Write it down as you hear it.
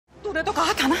तूने तो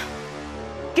कहा था ना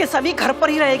कि सभी घर पर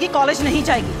ही रहेगी, कॉलेज नहीं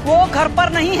जाएगी। वो घर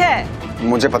पर नहीं है।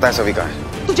 मुझे पता है सभी कहाँ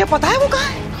है। तुझे पता है वो कहाँ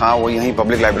है? हाँ, वो यहीं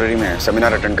पब्लिक लाइब्रेरी में है,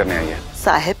 सेमिनार अटेंड करने आई है।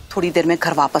 साहब थोड़ी देर में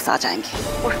घर वापस आ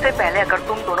जाएंगे। उससे पहले अगर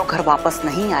तुम दोनों घर वापस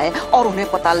नहीं आए और उन्हें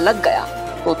पता लग गया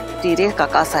तो तेरे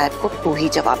काका साहब को तू ही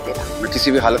जवाब देना। मैं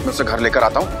किसी भी हालत में उसे घर लेकर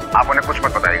आता हूँ, आप उन्हें कुछ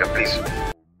मत बताइएगा please.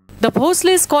 The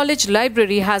Bhosle's College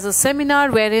Library has a seminar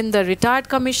wherein the retired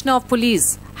Commissioner of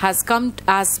Police has come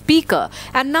as speaker,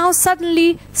 and now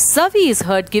suddenly Savi is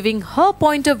heard giving her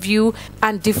point of view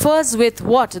and differs with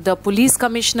what the Police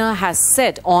Commissioner has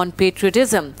said on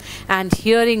patriotism. And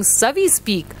hearing Savi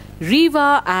speak,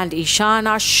 Reeva and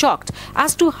Ishaan are shocked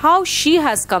as to how she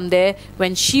has come there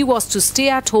when she was to stay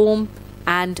at home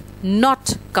and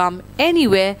not come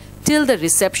anywhere till the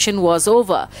reception was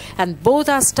over, and both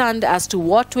are stunned as to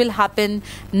what will happen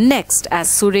next as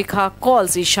Surekha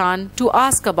calls Ishaan to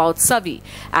ask about Savi,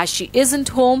 as she isn't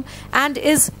home, and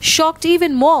is shocked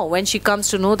even more when she comes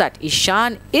to know that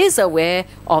Ishaan is aware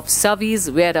of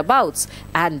Savi's whereabouts,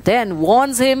 and then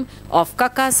warns him of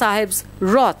Kaka Sahib's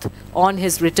wrath on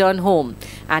his return home.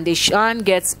 And Ishaan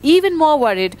gets even more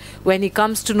worried when he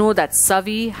comes to know that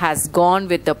Savi has gone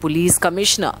with the police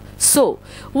commissioner. So,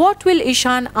 what will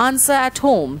Ishaan answer at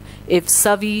home if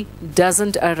Savi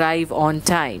doesn't arrive on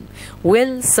time?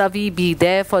 Will Savi be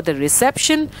there for the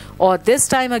reception, or this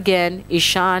time again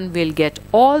Ishaan will get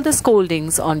all the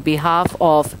scoldings on behalf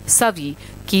of Savi?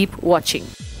 Keep watching.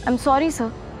 I'm sorry sir,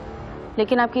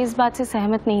 लेकिन आपकी इस बात से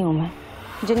सहमत नहीं हूँ मैं।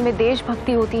 जिनमें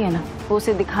देशभक्ति होती है ना, वो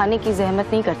उसे दिखाने की जहमत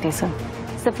नहीं करते सर,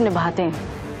 सिर्फ निभाते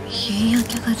हैं। ये यहाँ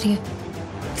क्या कर रही है?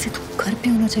 इसे तो घर पे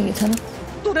होना चाहिए था ना।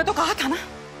 तूने तो कहा था ना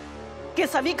कि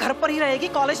सभी घर पर ही रहेगी,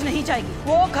 कॉलेज नहीं जाएगी।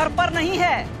 वो घर पर नहीं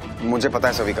है। मुझे पता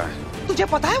है सभी कहाँ है। तुझे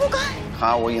पता है वो कहाँ है?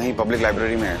 हाँ, वो यहीं पब्लिक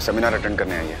लाइब्रेरी में है, सेमिनार अटेंड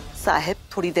करने आई है। साहब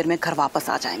थोड़ी देर में घर वापस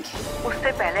आ जाएंगे।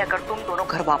 उससे पहले अगर तुम दोनों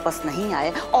घर वापस नहीं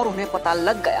आए और उन्हें पता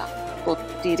लग गया तो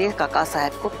तेरे काका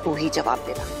साहब को तू ही जवाब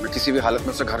देना। मैं किसी भी हालत में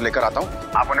उसे घर लेकर आता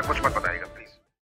हूँ, आप उन्हें कुछ मत बताइएगा।